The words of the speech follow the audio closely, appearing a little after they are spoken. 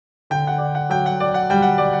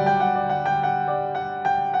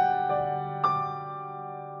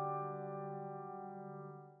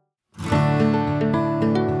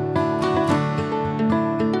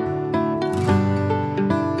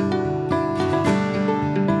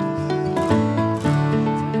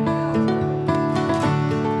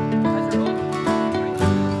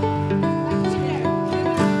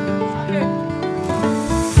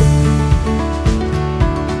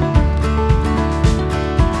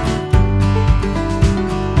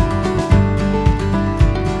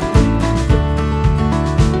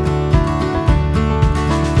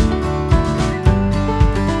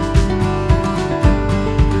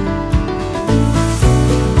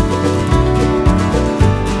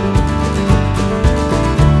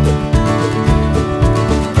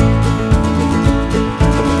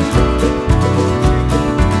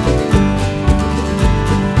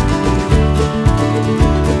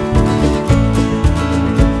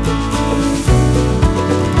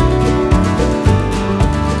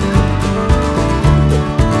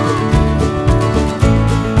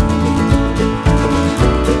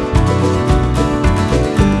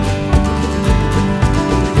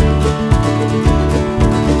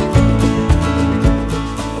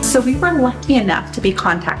So we were lucky enough to be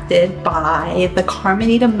contacted by the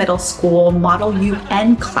Carmenita Middle School Model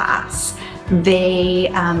UN class. They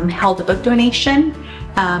held a book donation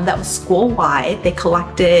that was school-wide. They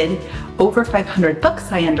collected over 500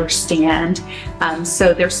 books, I understand.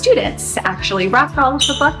 So their students actually wrapped all of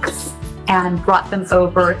the books and brought them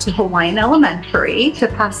over to Hawaiian Elementary to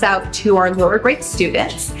pass out to our lower grade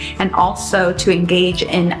students and also to engage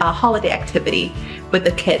in a holiday activity with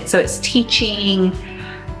the kids. So it's teaching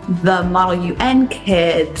the Model UN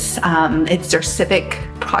kids, it's their civic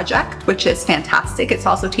project, which is fantastic. It's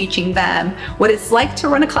also teaching them what it's like to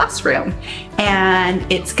run a classroom.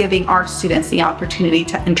 And it's giving our students the opportunity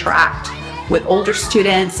to interact with older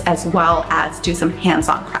students as well as do some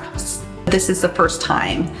hands-on crafts. This is the first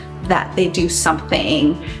time that they do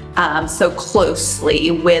something so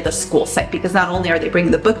closely with a school site, because not only are they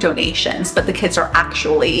bringing the book donations, but the kids are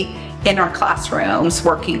actually in our classrooms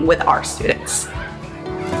working with our students.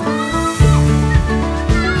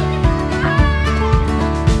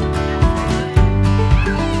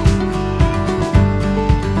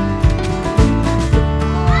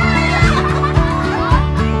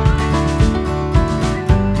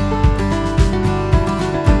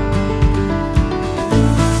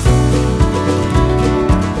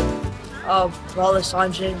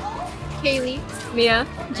 Sanjay, Kaylee, Mia,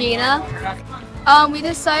 Gina. We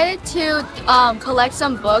decided to collect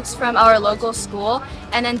some books from our local school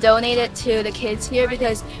and then donate it to the kids here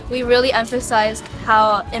because we really emphasized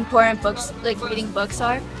how important books, like reading books,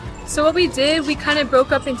 are. So what we did, we kind of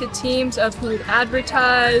broke up into teams of who would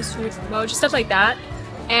advertise, who would promote, just stuff like that.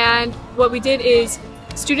 And what we did is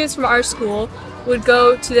students from our school would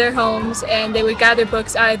go to their homes and they would gather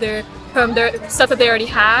books either from their stuff that they already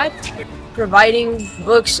had. Providing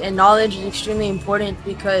books and knowledge is extremely important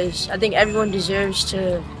because I think everyone deserves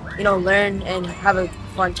to, learn and have a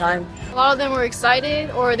fun time. A lot of them were excited,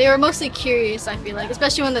 or they were mostly curious, I feel like,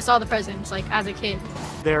 especially when they saw the presents, like as a kid.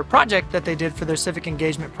 Their project that they did for their civic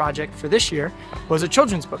engagement project for this year was a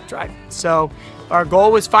children's book drive. So our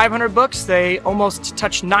goal was 500 books. They almost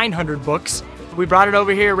touched 900 books. We brought it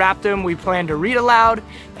over here, wrapped them. We planned to read aloud,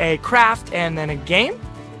 a craft, and then a game.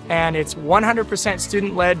 And it's 100%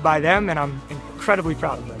 student-led by them, and I'm incredibly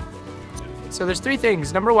proud of them. So there's three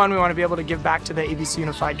things. Number one, we want to be able to give back to the ABC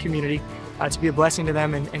Unified community, to be a blessing to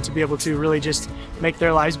them and to be able to really just make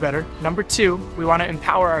their lives better. Number two, we want to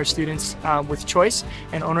empower our students with choice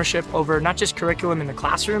and ownership over not just curriculum in the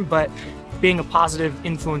classroom, but being a positive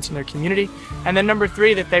influence in their community. And then number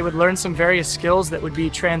three, that they would learn some various skills that would be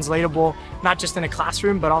translatable, not just in a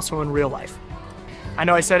classroom, but also in real life. I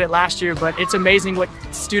know I said it last year, but it's amazing what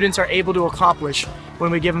students are able to accomplish when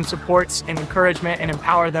we give them supports and encouragement and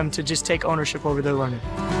empower them to just take ownership over their learning.